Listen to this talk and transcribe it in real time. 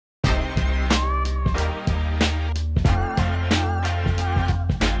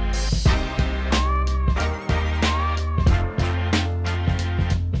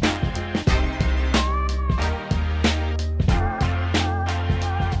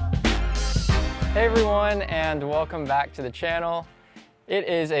Hey everyone, and welcome back to the channel. It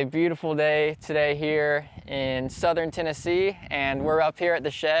is a beautiful day today here in southern Tennessee, and we're up here at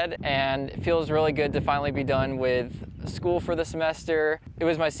the shed, and it feels really good to finally be done with school for the semester. It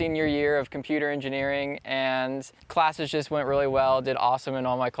was my senior year of computer engineering, and classes just went really well, did awesome in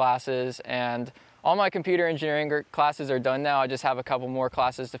all my classes, and all my computer engineering classes are done now. I just have a couple more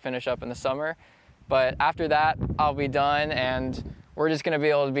classes to finish up in the summer, but after that I'll be done, and we're just gonna be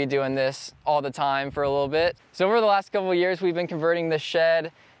able to be doing this all the time for a little bit. So over the last couple of years, we've been converting this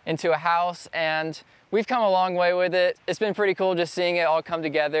shed into a house, and we've come a long way with it. It's been pretty cool just seeing it all come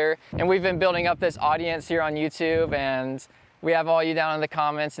together. And we've been building up this audience here on YouTube, and we have all you down in the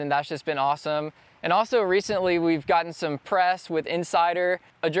comments, and that's just been awesome. And also recently, we've gotten some press with Insider.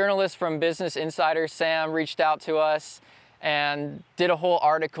 A journalist from Business Insider, Sam, reached out to us and did a whole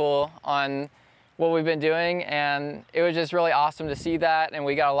article on what we've been doing, and it was just really awesome to see that, and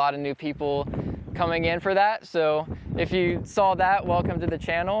we got a lot of new people coming in for that. So if you saw that, welcome to the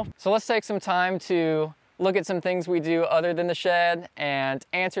channel. So let's take some time to look at some things we do other than the shed and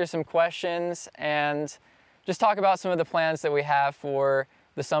answer some questions and just talk about some of the plans that we have for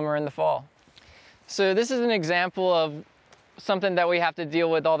the summer and the fall. So this is an example of something that we have to deal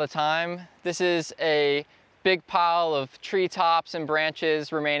with all the time. This is a big pile of tree tops and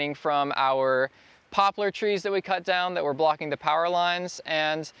branches remaining from our poplar trees that we cut down that were blocking the power lines,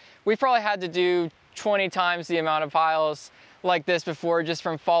 and we've probably had to do 20 times the amount of piles like this before, just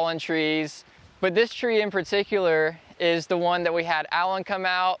from fallen trees. But this tree in particular is the one that we had Alan come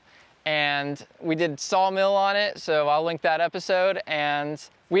out and we did sawmill on it, so I'll link that episode, and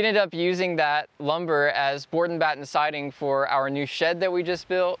we ended up using that lumber as board and batten siding for our new shed that we just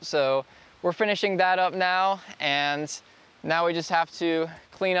built. So we're finishing that up now, and now we just have to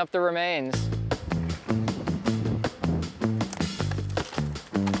clean up the remains.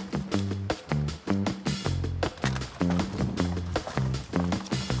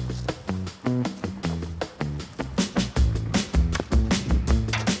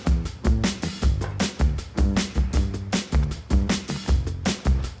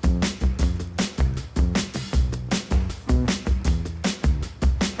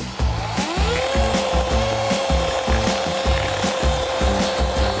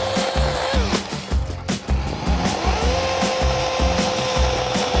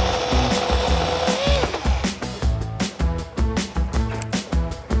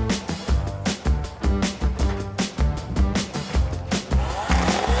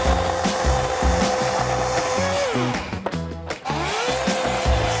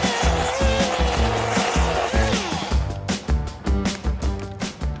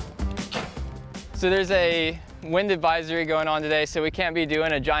 So there's a wind advisory going on today, so we can't be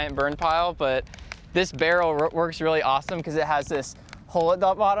doing a giant burn pile, but this barrel works really awesome because it has this hole at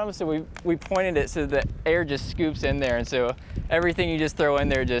the bottom, so we pointed it so the air just scoops in there, and so everything you just throw in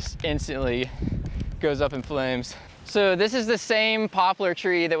there just instantly goes up in flames. So this is the same poplar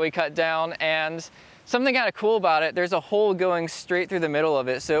tree that we cut down, and something kind of cool about it, there's a hole going straight through the middle of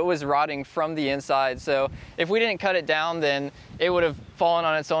it, so it was rotting from the inside. So if we didn't cut it down, then it would have fallen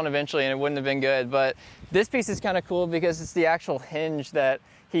on its own eventually and it wouldn't have been good. But this piece is kind of cool because it's the actual hinge that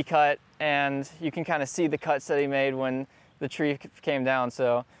he cut, and you can kind of see the cuts that he made when the tree came down.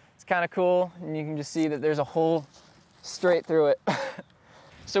 So it's kind of cool, and you can just see that there's a hole straight through it.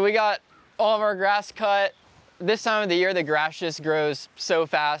 So we got all of our grass cut. This time of the year, the grass just grows so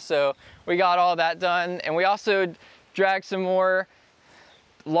fast, so we got all that done. And we also dragged some more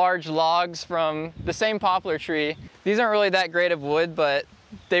large logs from the same poplar tree. These aren't really that great of wood, but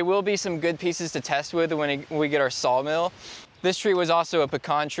they will be some good pieces to test with when we get our sawmill. This tree was also a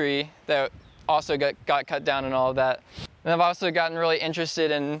pecan tree that also got cut down and all of that. And I've also gotten really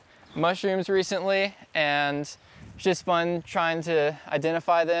interested in mushrooms recently, and it's just fun trying to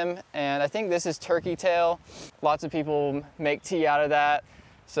identify them. And I think this is turkey tail. Lots of people make tea out of that.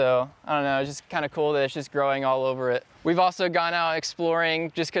 So I don't know, it's just kind of cool that it's just growing all over it. We've also gone out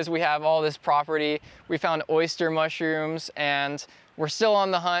exploring just because we have all this property. We found oyster mushrooms, and we're still on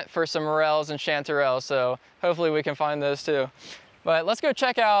the hunt for some morels and chanterelles. So hopefully we can find those too. But let's go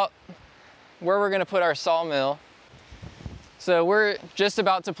check out where we're gonna put our sawmill. So we're just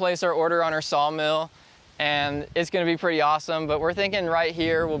about to place our order on our sawmill, and it's gonna be pretty awesome, but we're thinking right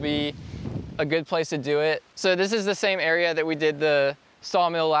here will be a good place to do it. So this is the same area that we did the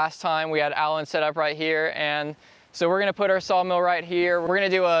sawmill last time. We had Alan set up right here, and so we're gonna put our sawmill right here. We're gonna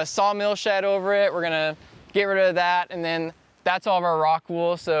do a sawmill shed over it. We're gonna get rid of that, and then that's all of our rock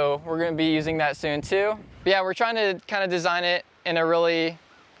wool, so we're gonna be using that soon too. But yeah, we're trying to kind of design it in a really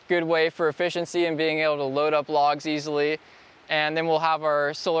good way for efficiency and being able to load up logs easily. And then we'll have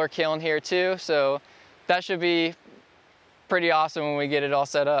our solar kiln here too. So that should be pretty awesome when we get it all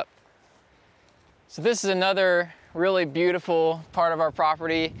set up. So this is another really beautiful part of our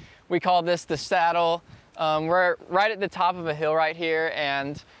property. We call this the saddle. We're right at the top of a hill right here,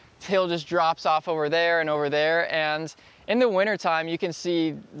 and the hill just drops off over there and over there. And in the wintertime, you can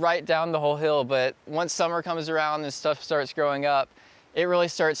see right down the whole hill, but once summer comes around and stuff starts growing up, it really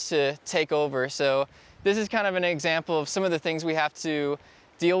starts to take over. So this is kind of an example of some of the things we have to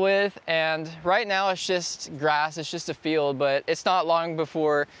deal with. And right now it's just grass, it's just a field, but it's not long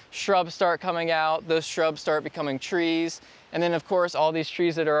before shrubs start coming out. Those shrubs start becoming trees. And then of course, all these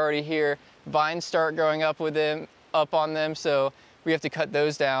trees that are already here, vines start growing up on them. So we have to cut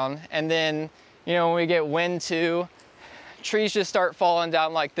those down. And then, you know, when we get wind too, trees just start falling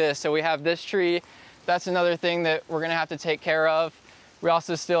down like this. So we have this tree, that's another thing that we're gonna have to take care of. We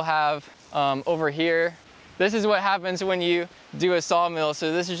also still have over here, this is what happens when you do a sawmill.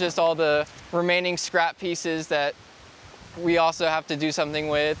 So this is just all the remaining scrap pieces that we also have to do something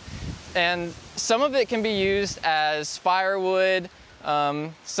with. And some of it can be used as firewood.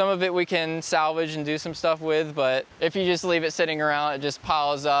 Some of it we can salvage and do some stuff with, but if you just leave it sitting around, it just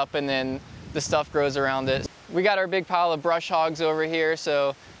piles up and then the stuff grows around it. We got our big pile of brush hogs over here,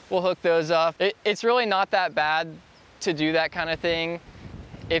 so we'll hook those up. It's really not that bad to do that kind of thing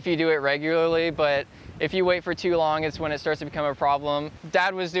if you do it regularly, but if you wait for too long, it's when it starts to become a problem.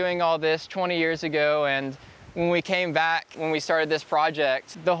 Dad was doing all this 20 years ago, and when we came back, when we started this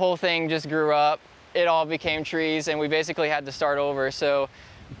project, the whole thing just grew up. It all became trees, and we basically had to start over. So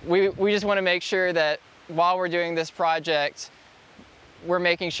we just want to make sure that while we're doing this project, we're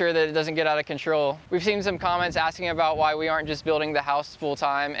making sure that it doesn't get out of control. We've seen some comments asking about why we aren't just building the house full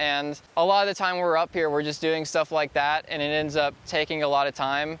time, and a lot of the time we're up here, we're just doing stuff like that, and it ends up taking a lot of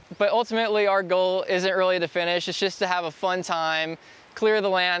time. But ultimately, our goal isn't really to finish, it's just to have a fun time, clear the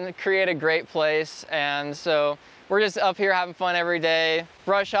land, create a great place. And so we're just up here having fun every day,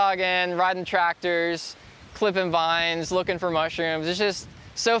 brush hogging, riding tractors, clipping vines, looking for mushrooms. It's just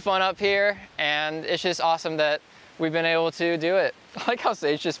so fun up here, and it's just awesome that we've been able to do it. I like how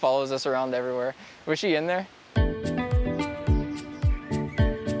Sage just follows us around everywhere. Was she in there?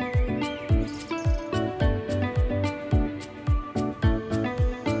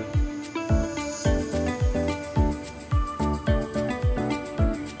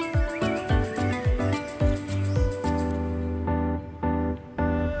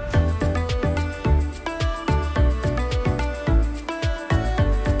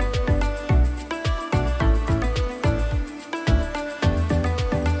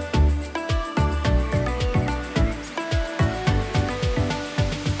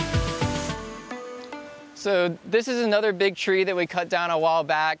 So this is another big tree that we cut down a while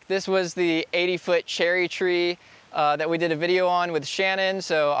back. This was the 80-foot cherry tree that we did a video on with Shannon.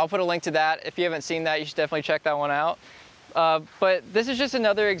 So I'll put a link to that. If you haven't seen that, you should definitely check that one out. But this is just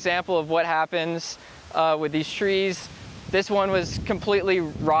another example of what happens with these trees. This one was completely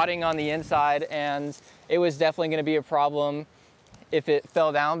rotting on the inside, and it was definitely going to be a problem if it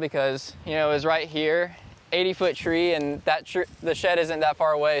fell down, because, you know, it was right here, 80-foot tree, and the shed isn't that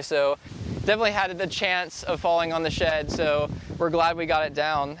far away. So definitely had the chance of falling on the shed, so we're glad we got it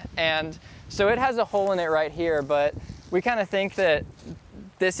down. And so it has a hole in it right here, but we kind of think that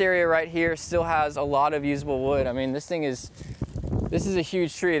this area right here still has a lot of usable wood. I mean, this is a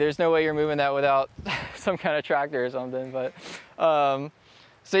huge tree. There's no way you're moving that without some kind of tractor or something. But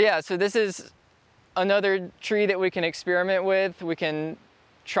so yeah, so this is another tree that we can experiment with. We can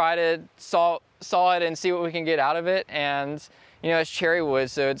try to saw it and see what we can get out of it. And you know, it's cherry wood,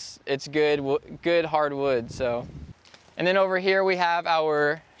 so it's good hard wood. So, and then over here we have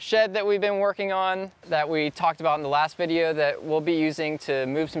our shed that we've been working on that we talked about in the last video that we'll be using to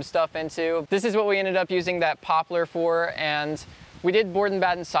move some stuff into. This is what we ended up using that poplar for, and we did board and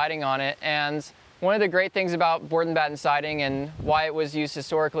batten siding on it. And one of the great things about board and batten siding and why it was used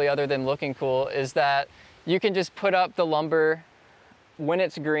historically, other than looking cool, is that you can just put up the lumber when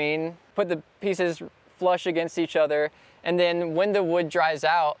it's green, put the pieces flush against each other, and then when the wood dries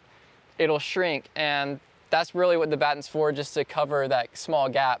out, it'll shrink. And that's really what the batten's for, just to cover that small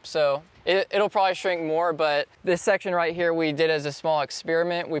gap. So it'll probably shrink more, but this section right here we did as a small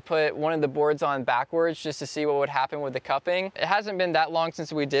experiment. We put one of the boards on backwards just to see what would happen with the cupping. It hasn't been that long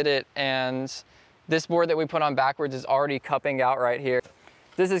since we did it, and this board that we put on backwards is already cupping out right here.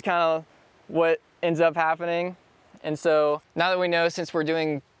 This is kind of what ends up happening. And so now that we know, since we're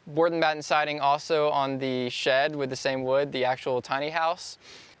doing board and batten siding also on the shed with the same wood, the actual tiny house,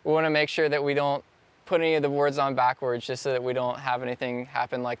 we want to make sure that we don't put any of the boards on backwards, just so that we don't have anything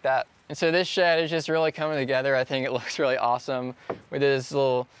happen like that. And so this shed is just really coming together. I think it looks really awesome. We did this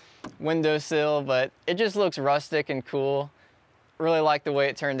little windowsill, but it just looks rustic and cool. Really like the way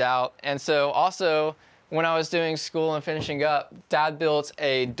it turned out. And so also, when I was doing school and finishing up, Dad built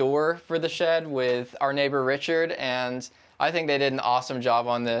a door for the shed with our neighbor Richard, and I think they did an awesome job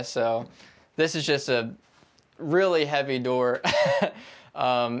on this. So this is just a really heavy door.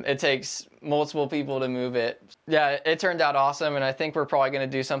 It takes multiple people to move it. Yeah, it turned out awesome, and I think we're probably going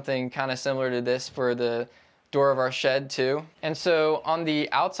to do something kind of similar to this for the door of our shed too. And so on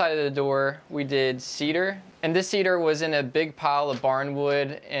the outside of the door, we did cedar, and this cedar was in a big pile of barn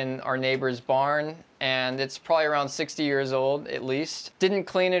wood in our neighbor's barn, and it's probably around 60 years old at least. Didn't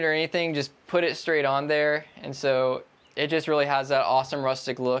clean it or anything, just put it straight on there, and so it just really has that awesome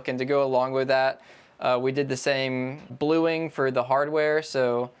rustic look. And to go along with that, we did the same bluing for the hardware,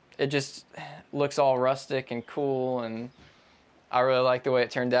 so it just looks all rustic and cool, and I really like the way it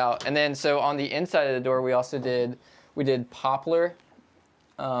turned out. And then so on the inside of the door, we did poplar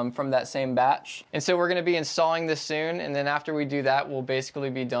from that same batch. And so we're going to be installing this soon, and then after we do that, we'll basically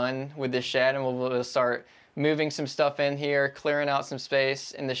be done with the shed, and we'll start moving some stuff in here, clearing out some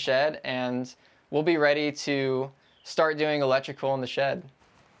space in the shed, and we'll be ready to start doing electrical in the shed.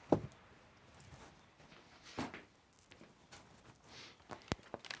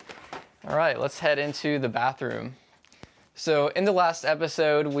 All right, let's head into the bathroom. So in the last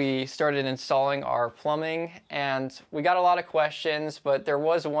episode, we started installing our plumbing, and we got a lot of questions, but there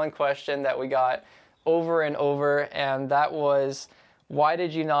was one question that we got over and over, and that was, why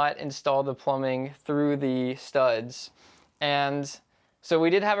did you not install the plumbing through the studs? And so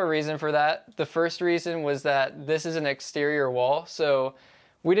we did have a reason for that. The first reason was that this is an exterior wall, so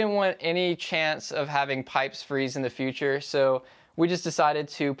we didn't want any chance of having pipes freeze in the future, so we just decided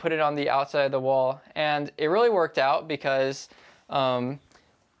to put it on the outside of the wall, and it really worked out because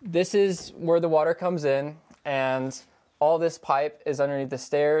this is where the water comes in, and all this pipe is underneath the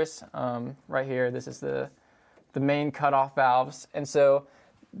stairs. Right here, this is the main cutoff valves, and so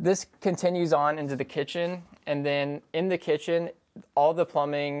this continues on into the kitchen, and then in the kitchen, all the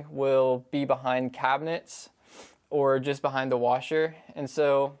plumbing will be behind cabinets or just behind the washer. And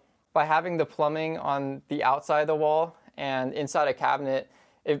so by having the plumbing on the outside of the wall and inside a cabinet,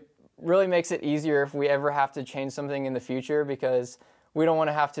 it really makes it easier if we ever have to change something in the future, because we don't want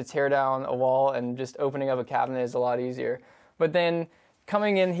to have to tear down a wall, and just opening up a cabinet is a lot easier. But then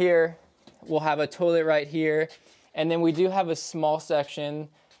coming in here, we'll have a toilet right here, and then we do have a small section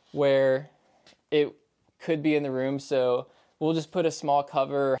where it could be in the room, so we'll just put a small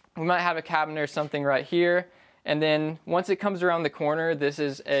cover. We might have a cabinet or something right here, and then once it comes around the corner, this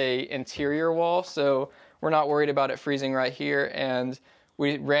is a interior wall, so we're not worried about it freezing right here, and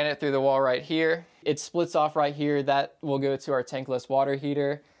we ran it through the wall right here. It splits off right here. That will go to our tankless water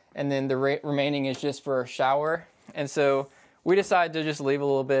heater, and then the remaining is just for a shower. And so we decided to just leave a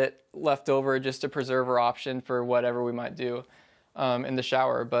little bit left over just to preserve our option for whatever we might do in the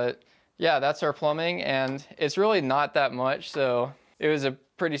shower. But yeah, that's our plumbing, and it's really not that much, so it was a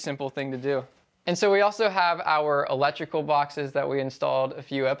pretty simple thing to do. And so we also have our electrical boxes that we installed a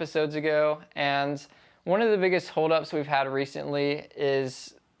few episodes ago, and one of the biggest holdups we've had recently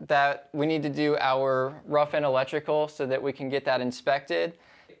is that we need to do our rough-in electrical so that we can get that inspected,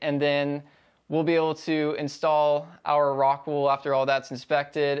 and then we'll be able to install our rock wool after all that's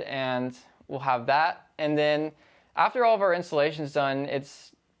inspected, and we'll have that. And then after all of our installation's done,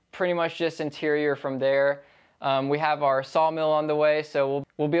 it's pretty much just interior from there. We have our sawmill on the way, so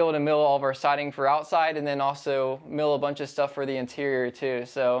we'll be able to mill all of our siding for outside, and then also mill a bunch of stuff for the interior too.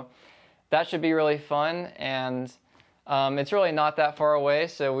 So that should be really fun, and it's really not that far away,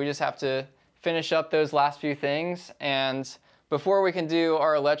 so we just have to finish up those last few things. And before we can do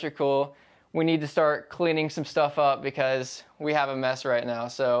our electrical, we need to start cleaning some stuff up because we have a mess right now.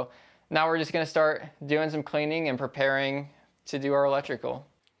 So now we're just going to start doing some cleaning and preparing to do our electrical.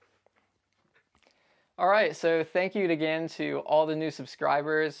 All right, so thank you again to all the new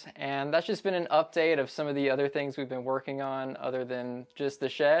subscribers, and that's just been an update of some of the other things we've been working on other than just the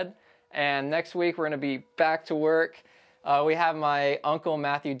shed. And next week we're going to be back to work. We have my uncle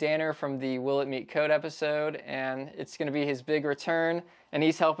Matthew Danner from the Will It Meet Code episode, and it's going to be his big return, and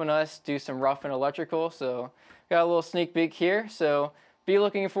he's helping us do some rough and electrical, so got a little sneak peek here. So be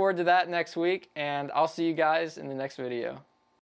looking forward to that next week, and I'll see you guys in the next video.